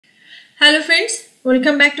Hello friends,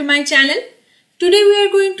 welcome back to my channel. Today we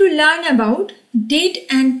are going to learn about date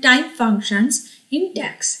and time functions in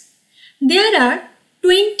DAX. There are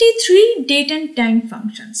 23 date and time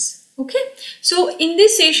functions. Okay, so in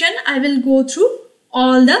this session I will go through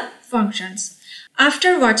all the functions.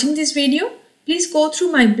 After watching this video, please go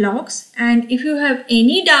through my blogs, and if you have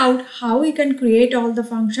any doubt how we can create all the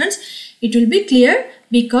functions, it will be clear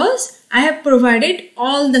because I have provided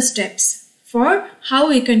all the steps for how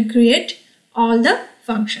we can create all the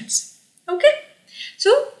functions. Okay,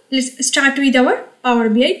 so let's start with our Power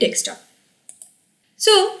BI desktop.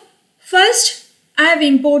 So first I have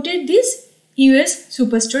imported this US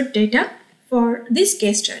Superstore data for this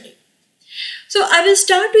case study. So I will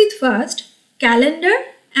start with first calendar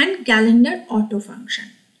and calendar auto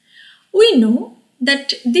function. We know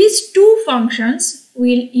that these two functions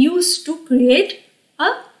will use to create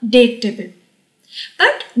a date table.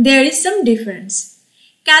 But there is some difference.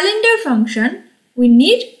 Calendar function, we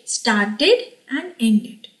need start date and end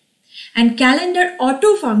date. And calendar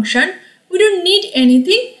auto function, we don't need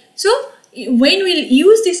anything. So when we'll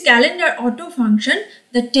use this calendar auto function,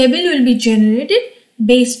 the table will be generated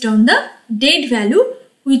based on the date value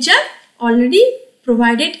which are already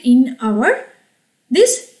provided in our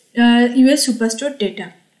this US Superstore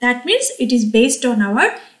data. That means it is based on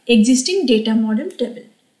our existing data model table.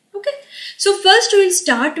 Okay, so first we will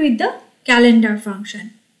start with the calendar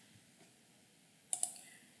function.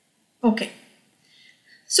 Okay,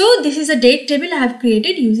 so this is a date table I have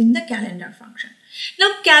created using the calendar function.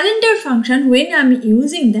 Now calendar function, when I am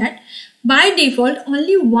using that, by default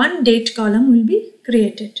only one date column will be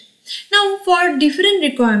created. Now for different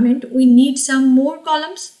requirement we need some more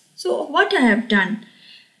columns. So what I have done,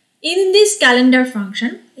 in this calendar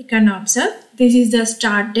function you can observe this is the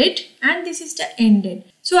start date and this is the end date.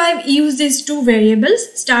 So I have used these two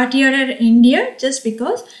variables, start year and end year, just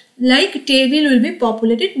because like table will be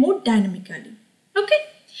populated more dynamically. Okay,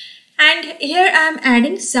 and here I am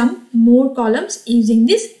adding some more columns using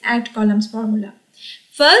this add columns formula.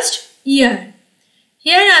 First, year.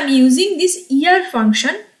 Here I am using this year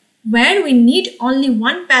function where we need only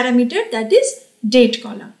one parameter, that is date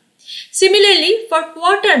column. Similarly, for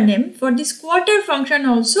quarter name, for this quarter function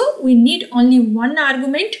also we need only one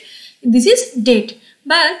argument, this is date.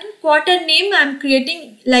 But quarter name I am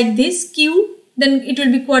creating like this Q, then it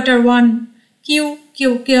will be quarter 1, Q,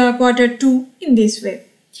 quarter 2, in this way.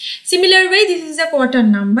 Similar way, this is a quarter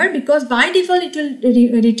number because by default it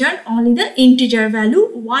will return only the integer value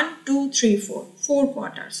 1, 2, 3, 4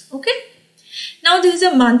 quarters. Okay. Now this is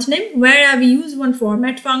a month name where I have used one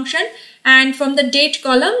format function, and from the date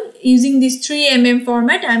column using this 3mm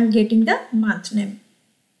format I am getting the month name.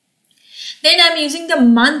 Then I am using the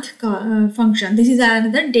month function. This is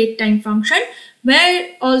another date time function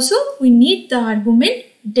where also we need the argument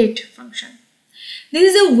date function.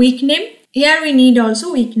 This is a week name. Here we need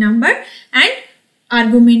also week number and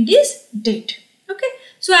argument is date. Okay,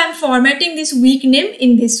 so I am formatting this week name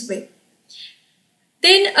in this way.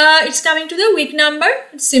 Then it's coming to the week number,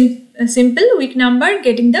 simple week number,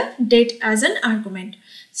 getting the date as an argument.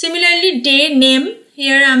 Similarly, day name,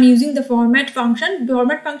 here I am using the format function.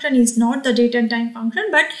 Format function is not the date and time function,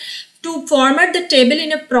 but to format the table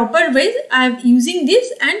in a proper way, I am using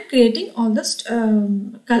this and creating all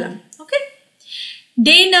the column. Okay.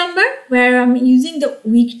 Day number, where I am using the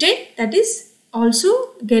weekday, that is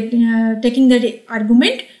also taking the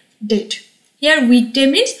argument date. Here weekday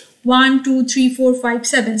means 1, 2, 3, 4, 5,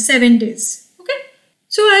 7 days. Okay.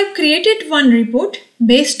 So I have created one report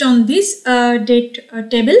based on this date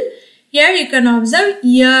table. Here you can observe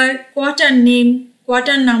year, quarter name,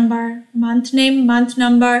 quarter number, month name, month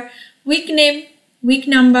number, week name, week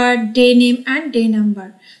number, day name and day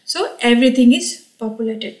number. So everything is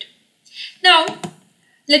populated. Now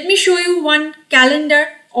let me show you one calendar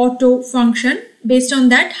auto function. Based on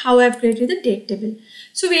that, how I have created the date table.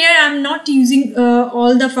 So here I am not using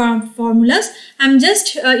all the formulas. I am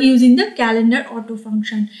just using the calendar auto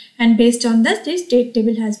function, and based on that this date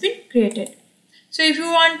table has been created. So if you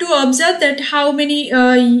want to observe that how many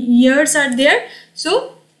years are there,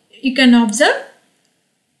 so you can observe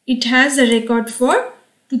it has a record for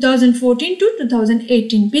 2014 to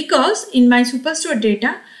 2018 because in my Superstore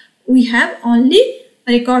data we have only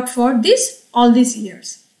a record for this all these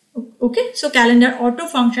years. Okay, so calendar auto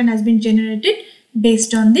function has been generated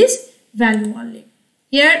based on this value only.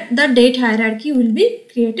 Here the date hierarchy will be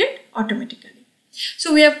created automatically.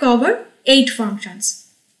 So we have covered 8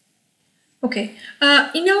 functions. Okay,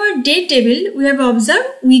 in our date table we have observed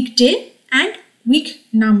weekday and week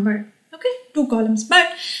number. Okay, 2 columns,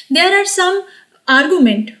 but there are some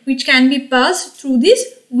argument which can be passed through this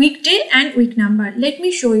weekday and week number. Let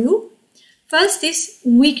me show you. First this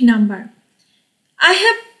week number. I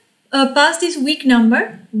have passed this week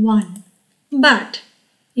number 1. But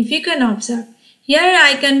if you can observe, here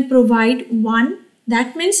I can provide 1.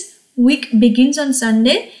 That means week begins on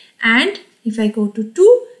Sunday. And if I go to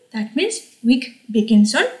 2, that means week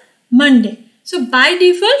begins on Monday. So by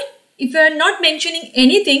default, if you are not mentioning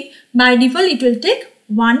anything, by default it will take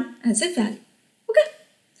 1 as a value. Okay.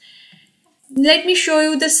 Let me show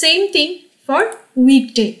you the same thing for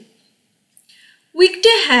weekday.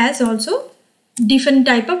 Weekday has also different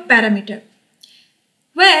type of parameter,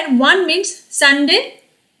 where 1 means Sunday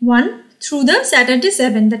 1 through the Saturday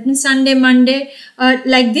 7. That means Sunday, Monday,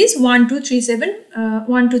 like this 1, 2, 3, 7,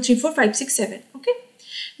 1, 2, 3, 4, 5, 6, 7. Okay.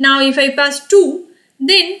 Now if I pass 2,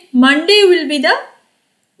 then Monday will be the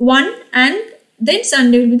 1 and then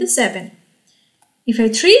Sunday will be the 7. If I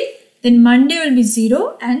 3, then Monday will be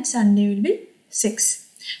 0 and Sunday will be 6.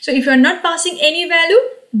 So if you are not passing any value,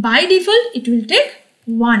 by default it will take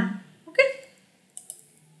 1. Okay.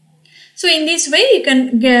 So in this way you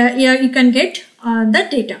can get the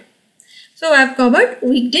data. So I have covered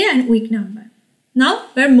weekday and week number. Now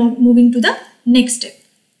we are moving to the next step.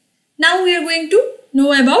 Now we are going to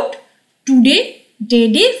know about today,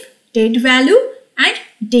 daydiff, date value and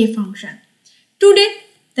day function. Today,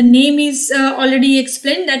 the name is already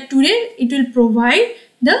explained that today it will provide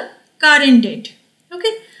the current date.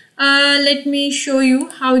 Okay. Let me show you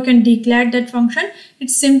how we can declare that function.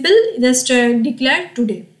 It's simple, just declare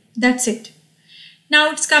today. That's it.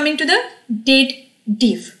 Now it's coming to the date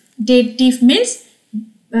diff. Date diff means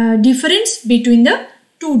difference between the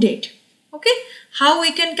two dates. Okay. How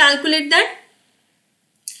we can calculate that?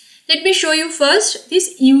 Let me show you first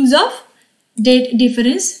this use of date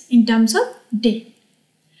difference in terms of day.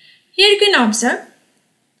 Here you can observe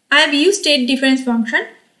I have used date difference function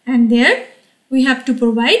and there we have to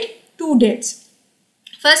provide two dates.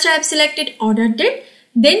 First I have selected ordered date,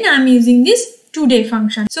 then I am using this today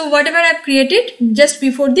function. So whatever I have created just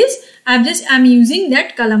before this, I am using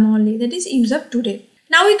that column only, that is use of today.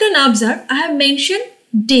 Now you can observe I have mentioned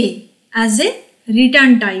day as a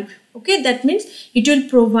return type. Okay, that means it will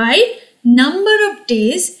provide number of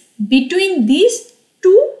days between these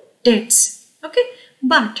two dates. Okay,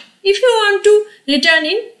 but if you want to return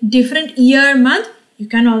in different year, month, you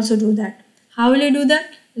can also do that. How will you do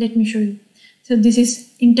that? Let me show you. So this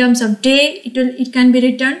is in terms of day, it can be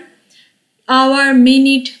written hour,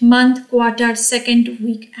 minute, month, quarter, second,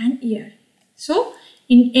 week and year. So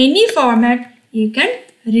in any format you can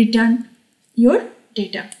return your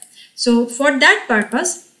data. So for that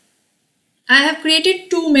purpose I have created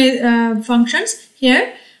two functions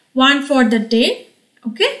here, one for the day,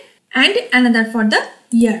 okay, and another for the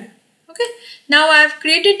year. Okay. Now I have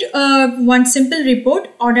created one simple report,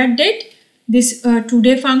 ordered date, this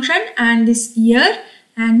today function and this year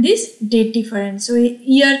and this date difference. So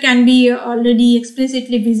year can be already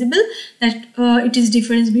explicitly visible that it is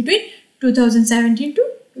difference between 2017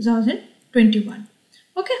 to 2021.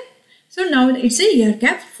 Okay. So now it's a year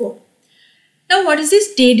gap 4. Now what is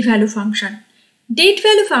this date value function? Date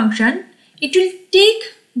value function, it will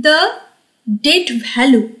take the date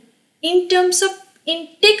value in terms of in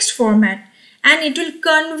text format and it will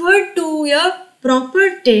convert to a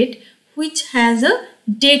proper date which has a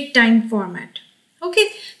date time format. Okay,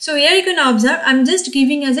 so here you can observe I'm just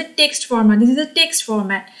giving as a text format. This is a text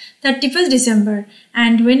format 31st December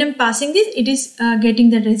and when I'm passing this it is getting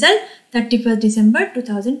the result 31st December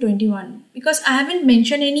 2021 because I haven't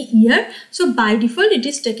mentioned any year, so by default it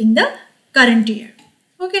is taking the current year.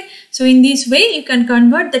 Okay, so in this way you can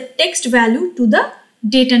convert the text value to the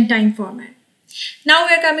date and time format. Now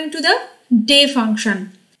we are coming to the day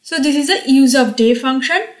function. So this is a use of day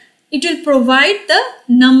function. It will provide the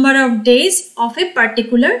number of days of a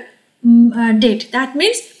particular date. That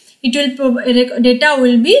means it will data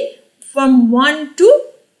will be from 1 to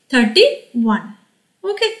 31.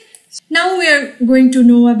 Okay. Now we are going to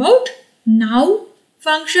know about now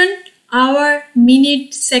function, hour,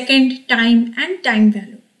 minute, second, time and time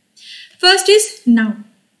value. First is now.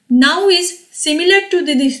 Now is similar to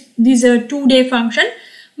this two-day function,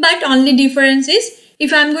 but only difference is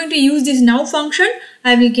if I am going to use this now function,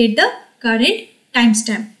 I will get the current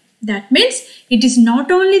timestamp. That means it is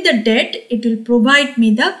not only the date, it will provide me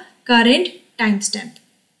the current timestamp.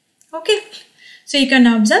 Okay, so you can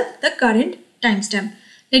observe the current timestamp.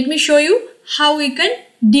 Let me show you how we can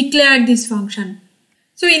declare this function.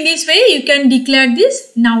 So in this way you can declare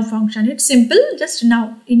this now function. It's simple, just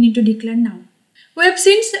now you need to declare now. We have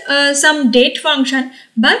seen some date function,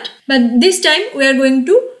 but this time we are going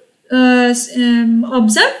to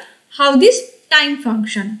observe how this time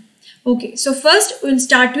function. Okay, so first we'll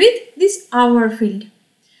start with this hour field.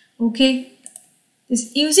 Okay, This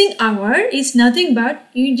using hour is nothing but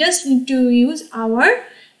you just need to use hour,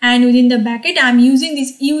 and within the bracket I am using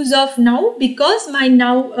this use of now because my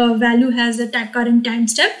now value has a current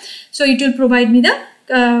timestamp, so it will provide me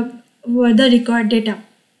the required data.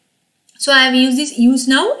 So I have used this use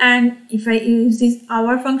now, and if I use this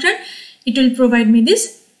hour function, it will provide me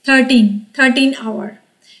this 13 hour.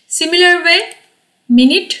 Similar way,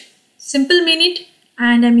 minute, simple minute,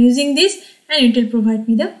 and I'm using this, and it will provide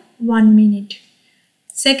me the 1 minute.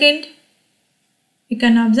 Second, you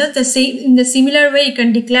can observe the same in the similar way. You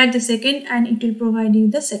can declare the second, and it will provide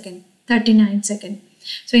you the second, 39 second.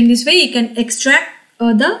 So in this way, you can extract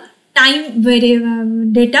the time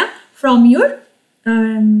data from your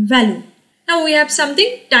value. Now we have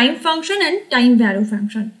something time function and time value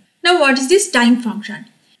function. Now what is this time function?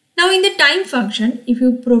 Now in the time function, if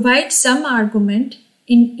you provide some argument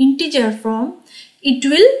in integer form, it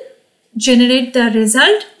will generate the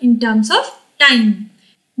result in terms of time.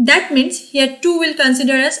 That means here 2 will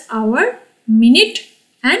consider as hour, minute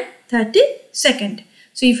and 30 second.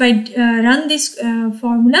 So if I run this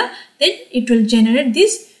formula, then it will generate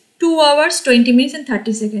this 2 hours, 20 minutes and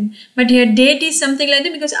 30 seconds. But here date is something like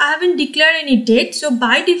that because I haven't declared any date. So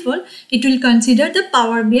by default, it will consider the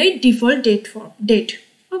Power BI default date.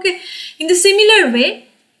 Okay. In the similar way,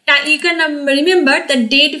 you can remember the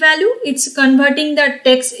date value. It's converting the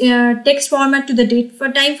text format to the date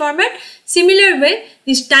for time format. Similar way,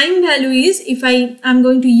 this time value is if I am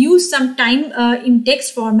going to use some time in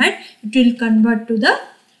text format, it will convert to the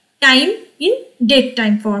time in date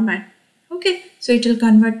time format. Okay, so it will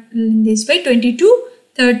convert in this way 22,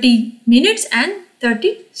 30 minutes and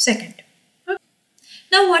 30 seconds. Okay.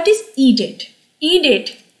 Now what is eDate?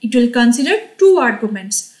 eDate, it will consider 2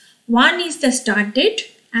 arguments. One is the start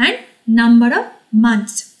date and number of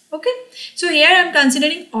months. Okay, so here I am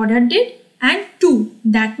considering order date and 2.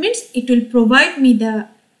 That means it will provide me the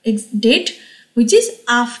date which is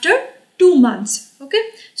after 2 months. Okay,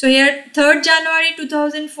 so here 3rd January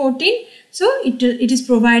 2014. So it is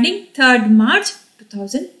providing 3rd March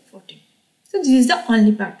 2014. So this is the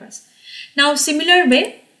only purpose. Now similar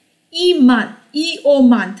way, EO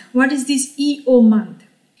month. What is this EO month?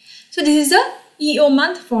 So this is the EO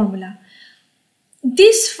month formula.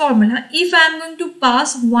 This formula, if I am going to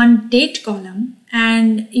pass one date column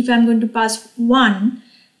and if I am going to pass 1,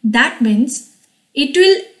 that means it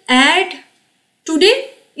will add,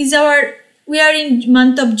 today is we are in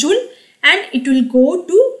month of June, and it will go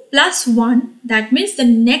to +1. That means the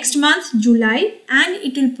next month, July, and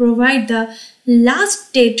it will provide the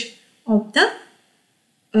last date of the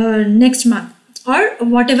next month or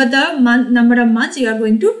whatever the number of months you are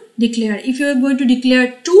going to declare. If you are going to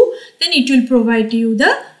declare 2, then it will provide you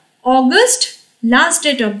the August, last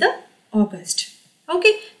date of the August.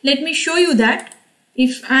 Okay, let me show you that.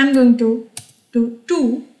 If I am going to do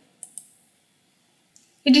 2,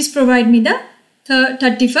 it is provide me the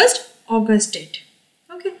 31st August date.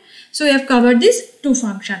 Okay, so we have covered this 2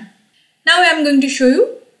 function. Now I am going to show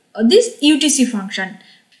you this UTC function.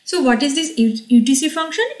 So what is this UTC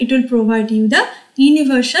function? It will provide you the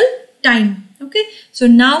universal time. Okay, so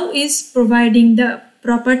now is providing the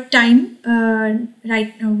proper time,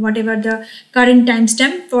 whatever the current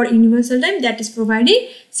timestamp for universal time, that is providing.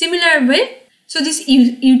 Similar way, so this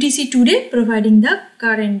UTC today providing the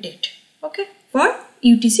current date. Okay, for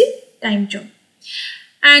UTC time zone.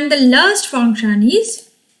 And the last function is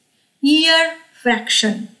year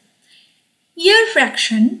fraction. Year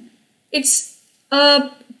fraction, it's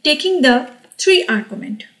taking the 3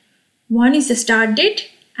 argument. One is the start date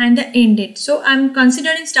and the end date. So I'm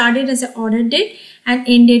considering start date as an order date and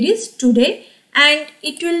end date is today, and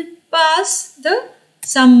it will pass the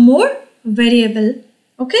some more variable.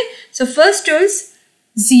 Okay, so first is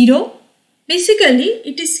 0. Basically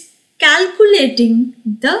it is calculating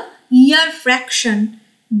the year fraction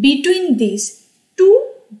between these 2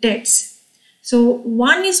 dates. So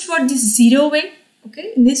one is for this 0 way.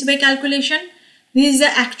 Okay, in this way calculation, this is the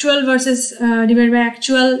actual versus divided by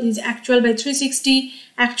actual, this is actual by 360,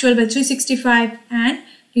 actual by 365 and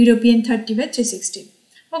European 30 by 360.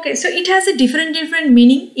 Okay, so it has a different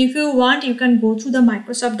meaning. If you want, you can go through the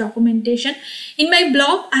Microsoft documentation. In my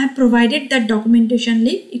blog, I have provided that documentation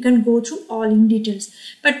link. You can go through all in details.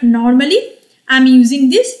 But normally, I am using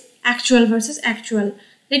this actual versus actual.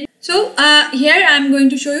 So here I am going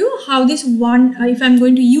to show you how this one, if I am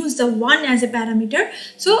going to use the 1 as a parameter,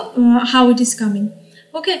 so how it is coming.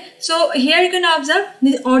 Okay, so here you can observe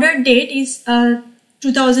the order date is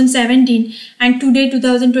 2017 and today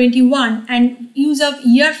 2021, and use of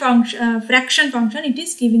year function, fraction function, it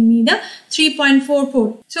is giving me the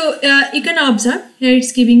 3.44. So you can observe here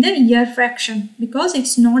it's giving the year fraction because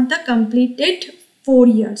it's not the complete date 4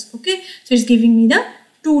 years. Okay, so it's giving me the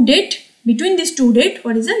two date. Between these two date,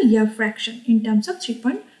 what is the year fraction in terms of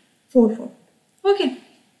 3.44. Okay,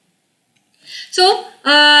 so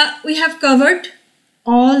we have covered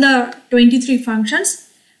all the 23 functions.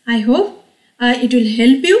 I hope it will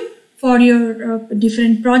help you for your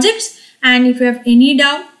different projects, and if you have any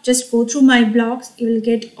doubt, just go through my blogs. You will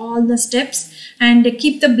get all the steps, and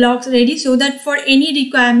keep the blogs ready so that for any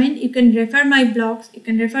requirement you can refer my blogs, you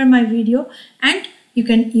can refer my video, and you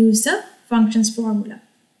can use the functions formula.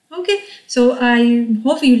 Okay, so I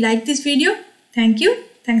hope you like this video. Thank you.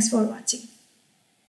 Thanks for watching.